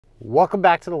Welcome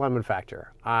back to the Lemon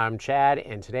Factor. I'm Chad,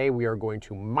 and today we are going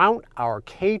to mount our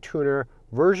KTUNER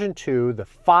version 2, the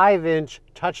 5-inch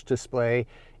touch display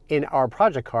in our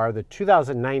project car, the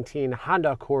 2019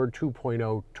 Honda Accord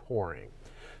 2.0 Touring.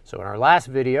 So in our last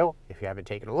video, if you haven't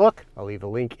taken a look, I'll leave a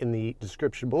link in the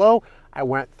description below. I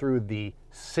went through the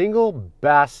single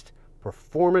best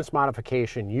performance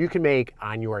modification you can make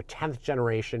on your 10th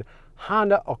generation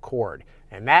Honda Accord,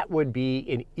 and that would be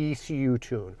an ECU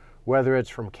tune. Whether it's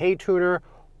from KTUNER,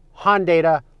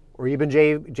 Hondata, or even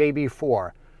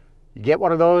JB4. You get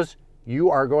one of those, you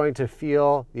are going to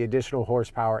feel the additional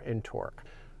horsepower and torque.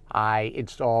 I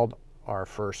installed our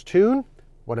first tune,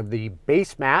 one of the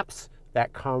base maps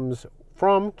that comes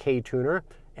from KTUNER,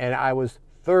 and I was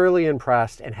thoroughly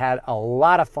impressed and had a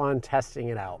lot of fun testing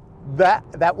it out.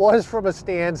 That was from a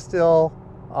standstill.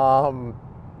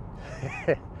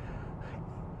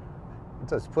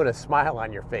 Just put a smile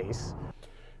on your face.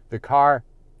 The car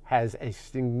has a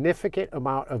significant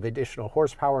amount of additional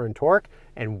horsepower and torque,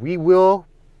 and we will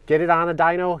get it on a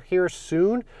dyno here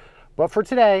soon. But for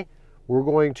today, we're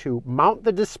going to mount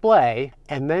the display,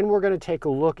 and then we're going to take a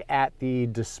look at the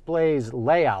display's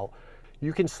layout.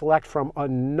 You can select from a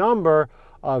number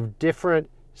of different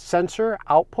sensor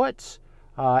outputs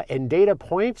and data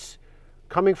points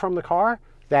coming from the car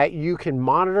that you can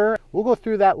monitor. We'll go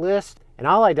through that list, and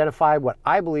I'll identify what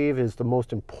I believe is the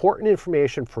most important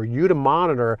information for you to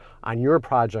monitor on your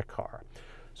project car.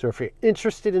 So if you're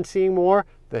interested in seeing more,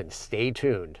 then stay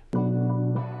tuned.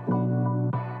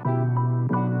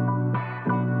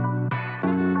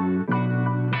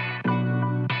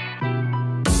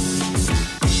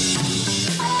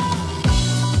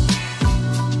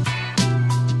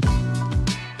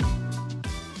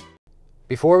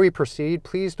 Before we proceed,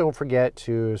 please don't forget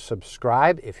to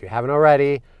subscribe if you haven't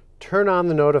already. Turn on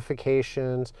the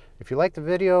notifications. If you like the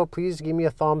video, please give me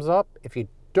a thumbs up. If you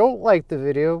don't like the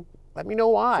video, let me know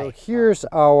why. So here's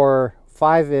our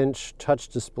 5-inch touch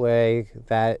display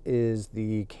that is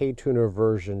the KTUNER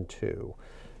version 2.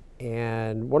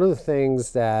 And one of the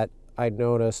things that I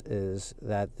notice is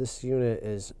that this unit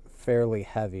is fairly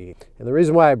heavy. And the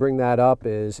reason why I bring that up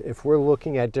is if we're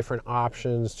looking at different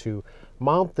options to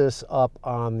mount this up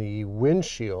on the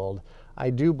windshield,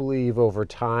 I do believe over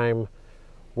time,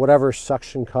 whatever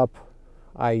suction cup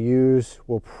I use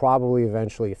will probably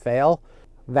eventually fail.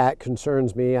 That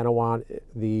concerns me. I don't want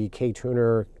the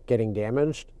KTUNER getting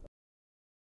damaged.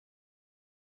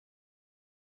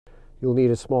 You'll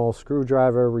need a small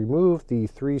screwdriver. Remove the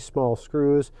 3 small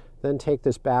screws, then take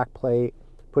this back plate,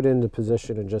 put it into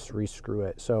position, and just re-screw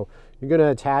it. So you're going to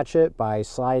attach it by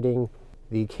sliding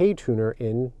the KTUNER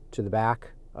into the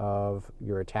back of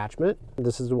your attachment.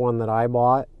 This is the one that I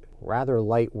bought, rather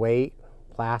lightweight.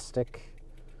 Plastic,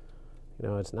 you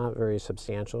know, it's not very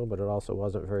substantial, but it also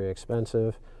wasn't very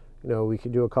expensive. You know, we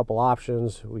could do a couple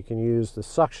options. We can use the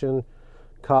suction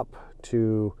cup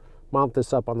to mount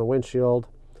this up on the windshield.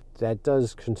 That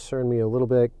does concern me a little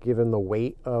bit given the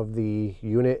weight of the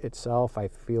unit itself. I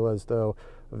feel as though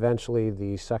eventually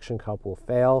the suction cup will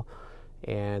fail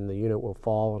and the unit will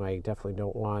fall, and I definitely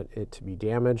don't want it to be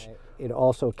damaged. It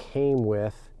also came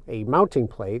with a mounting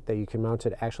plate that you can mount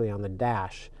it actually on the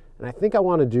dash. And I think I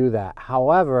want to do that.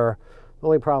 However, the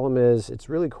only problem is it's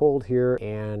really cold here,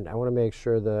 and I want to make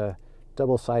sure the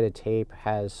double-sided tape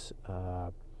has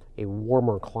a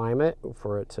warmer climate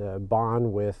for it to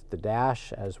bond with the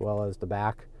dash as well as the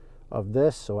back of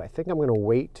this. So I think I'm going to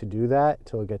wait to do that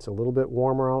until it gets a little bit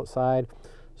warmer outside.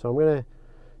 So I'm going to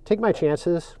take my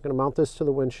chances. I'm going to mount this to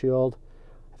the windshield.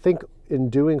 I think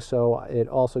in doing so, it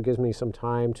also gives me some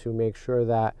time to make sure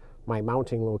that my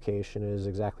mounting location is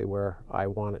exactly where I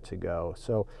want it to go.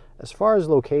 So as far as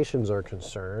locations are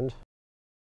concerned,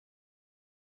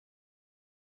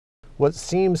 what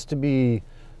seems to be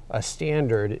a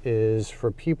standard is for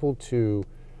people to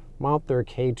mount their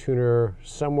KTUNER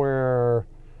somewhere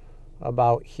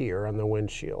about here on the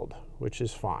windshield, which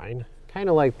is fine. Kind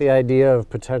of like the idea of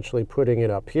potentially putting it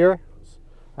up here.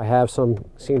 I have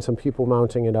seen some people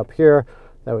mounting it up here.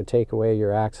 That would take away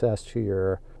your access to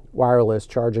your wireless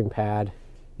charging pad,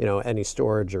 you know, any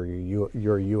storage or your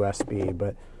USB,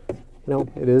 but you know,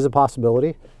 it is a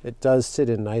possibility. It does sit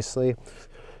in nicely.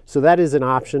 So that is an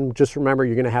option. Just remember,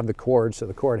 you're going to have the cord, so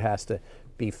the cord has to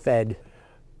be fed.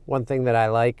 One thing that I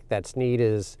like that's neat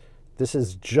is this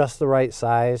is just the right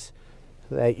size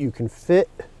that you can fit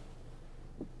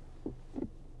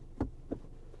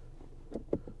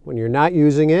when you're not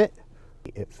using it.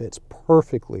 It fits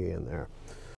perfectly in there.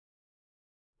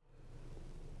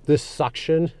 This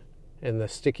suction and the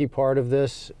sticky part of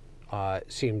this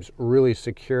seems really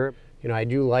secure. You know, I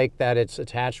do like that it's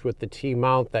attached with the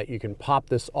T-mount, that you can pop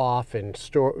this off and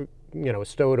store,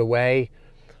 stow it away.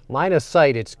 Line of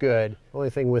sight, it's good.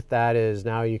 Only thing with that is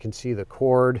now you can see the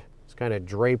cord. It's kind of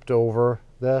draped over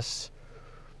this.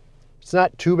 It's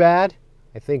not too bad.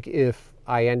 I think if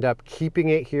I end up keeping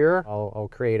it here, I'll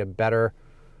create a better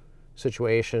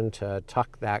situation to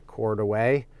tuck that cord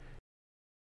away.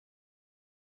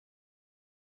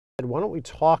 Why don't we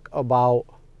talk about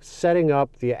setting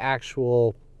up the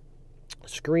actual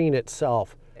screen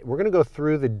itself. We're going to go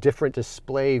through the different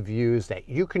display views that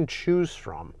you can choose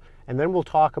from, and then we'll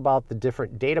talk about the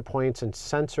different data points and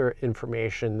sensor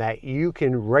information that you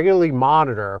can regularly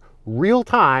monitor real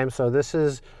time. So this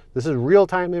is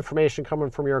real-time information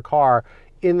coming from your car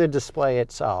in the display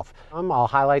itself. I'll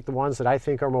highlight the ones that I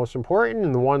think are most important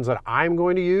and the ones that I'm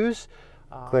going to use.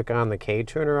 Click on the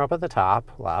KTUNER up at the top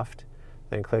left,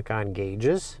 then click on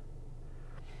gauges.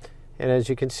 And as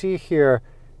you can see here,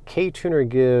 KTUNER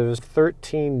gives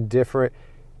 13 different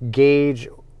gauge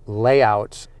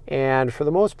layouts, and for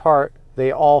the most part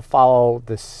they all follow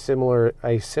a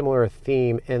similar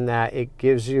theme in that it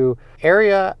gives you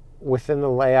area within the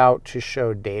layout to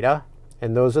show data,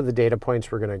 and those are the data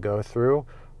points we're going to go through,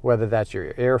 whether that's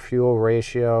your air fuel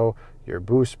ratio, your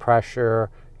boost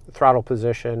pressure, throttle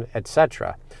position,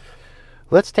 etc.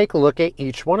 Let's take a look at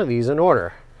each one of these in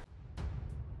order.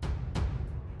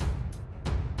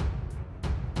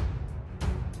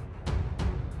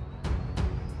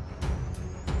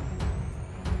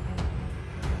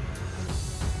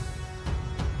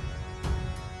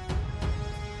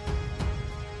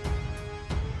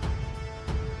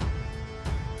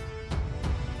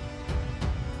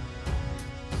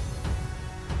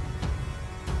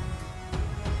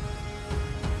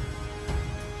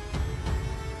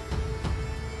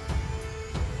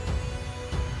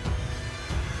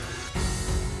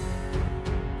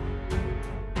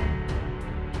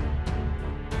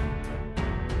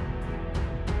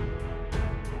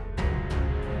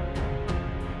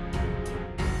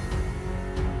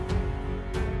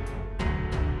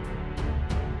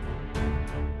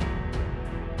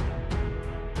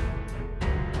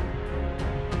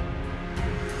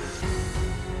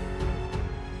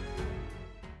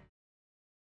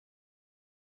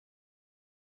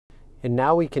 And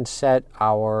now we can set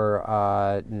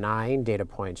our 9 data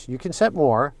points. You can set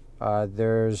more.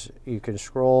 You can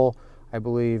scroll, I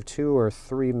believe, 2 or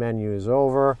 3 menus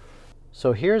over.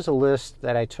 So here's a list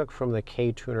that I took from the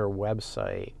KTUNER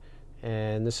website.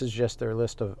 And this is just their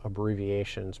list of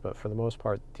abbreviations. But for the most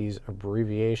part, these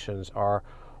abbreviations are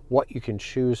what you can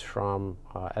choose from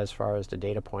as far as the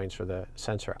data points or the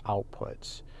sensor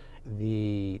outputs.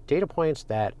 The data points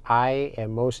that I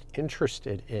am most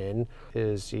interested in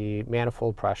is the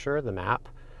manifold pressure, the MAP.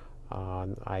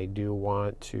 I do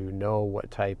want to know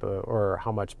what type of, or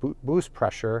how much boost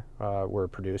pressure we're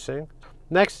producing.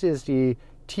 Next is the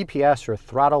TPS, or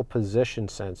throttle position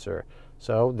sensor.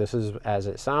 So this is, as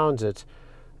it sounds, it's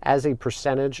as a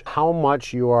percentage how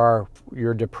much you're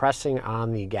depressing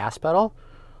on the gas pedal.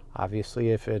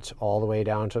 Obviously, if it's all the way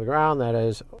down to the ground, that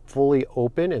is fully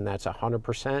open, and that's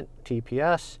 100%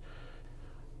 TPS.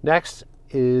 Next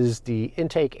is the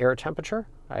intake air temperature.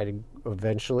 I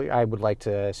would like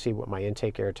to see what my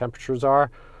intake air temperatures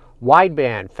are.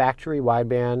 Wideband, factory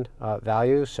wideband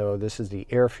value. So this is the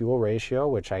air fuel ratio,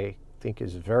 which I think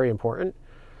is very important.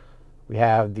 We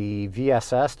have the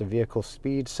VSS, the vehicle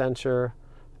speed sensor,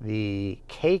 the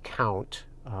K count,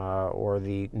 or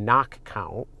the knock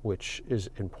count, which is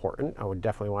important. I would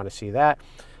definitely want to see that.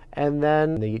 And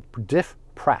then the diff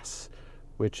press,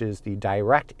 which is the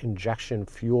direct injection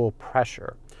fuel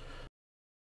pressure.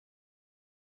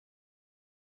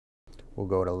 We'll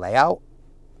go to layout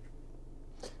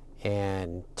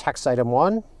and text item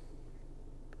 1,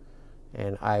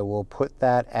 and I will put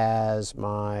that as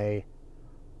my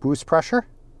boost pressure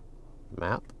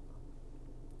map.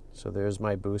 So there's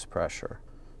my boost pressure.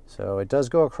 So it does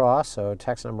go across, so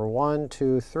text number 1,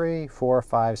 2, 3, 4,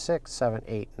 5, 6, 7,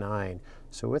 8, 9.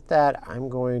 So with that, I'm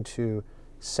going to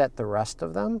set the rest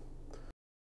of them.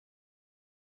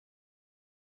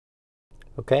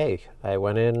 Okay, I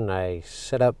went in and I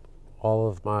set up all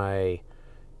of my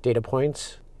data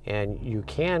points, and you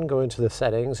can go into the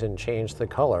settings and change the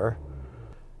color.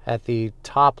 At the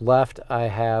top left, I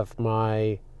have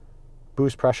my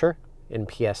boost pressure in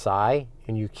PSI,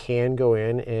 and you can go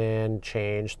in and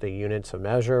change the units of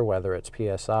measure, whether it's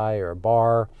PSI or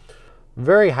bar.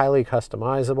 Very highly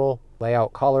customizable.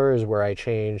 Layout color is where I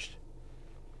changed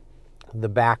the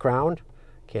background.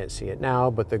 Can't see it now,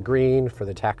 but the green for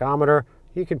the tachometer.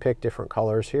 You can pick different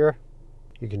colors here.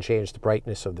 You can change the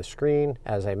brightness of the screen.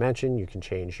 As I mentioned, you can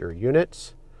change your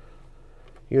units.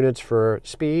 units for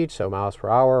speed, so miles per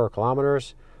hour or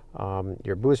kilometers,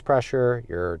 your boost pressure,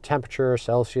 your temperature,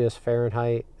 Celsius,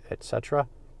 Fahrenheit, etc.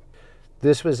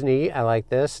 This was neat. I like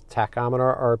this.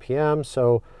 Tachometer RPM.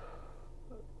 So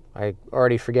I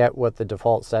already forget what the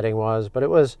default setting was, but it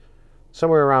was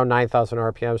somewhere around 9,000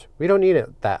 RPMs. We don't need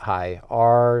it that high.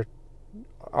 Our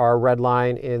red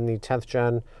line in the 10th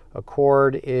gen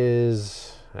Accord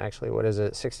is actually, what is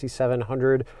it,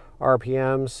 6,700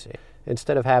 RPMs.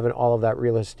 Instead of having all of that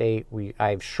real estate,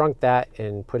 I've shrunk that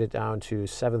and put it down to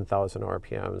 7,000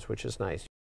 RPMs, which is nice.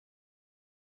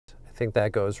 I think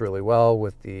that goes really well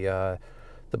with the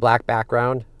black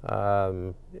background,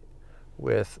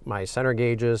 with my center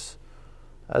gauges,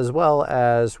 as well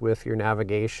as with your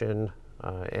navigation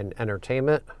and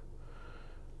entertainment.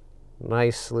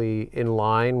 Nicely in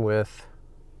line with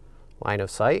line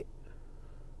of sight.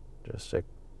 Just a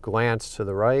glance to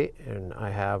the right and I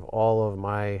have all of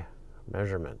my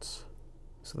measurements.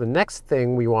 So the next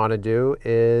thing we want to do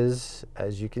is,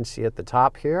 as you can see at the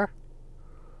top here,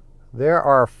 there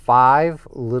are 5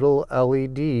 little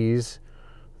LEDs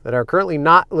that are currently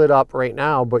not lit up right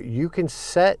now, but you can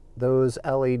set those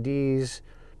LEDs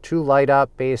to light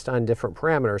up based on different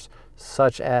parameters,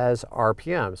 such as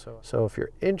RPM. So if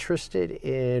you're interested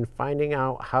in finding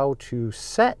out how to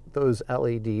set those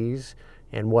LEDs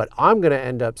and what I'm going to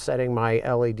end up setting my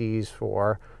LEDs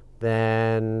for,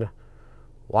 then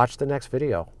watch the next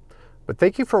video. But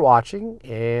thank you for watching,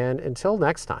 and until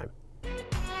next time.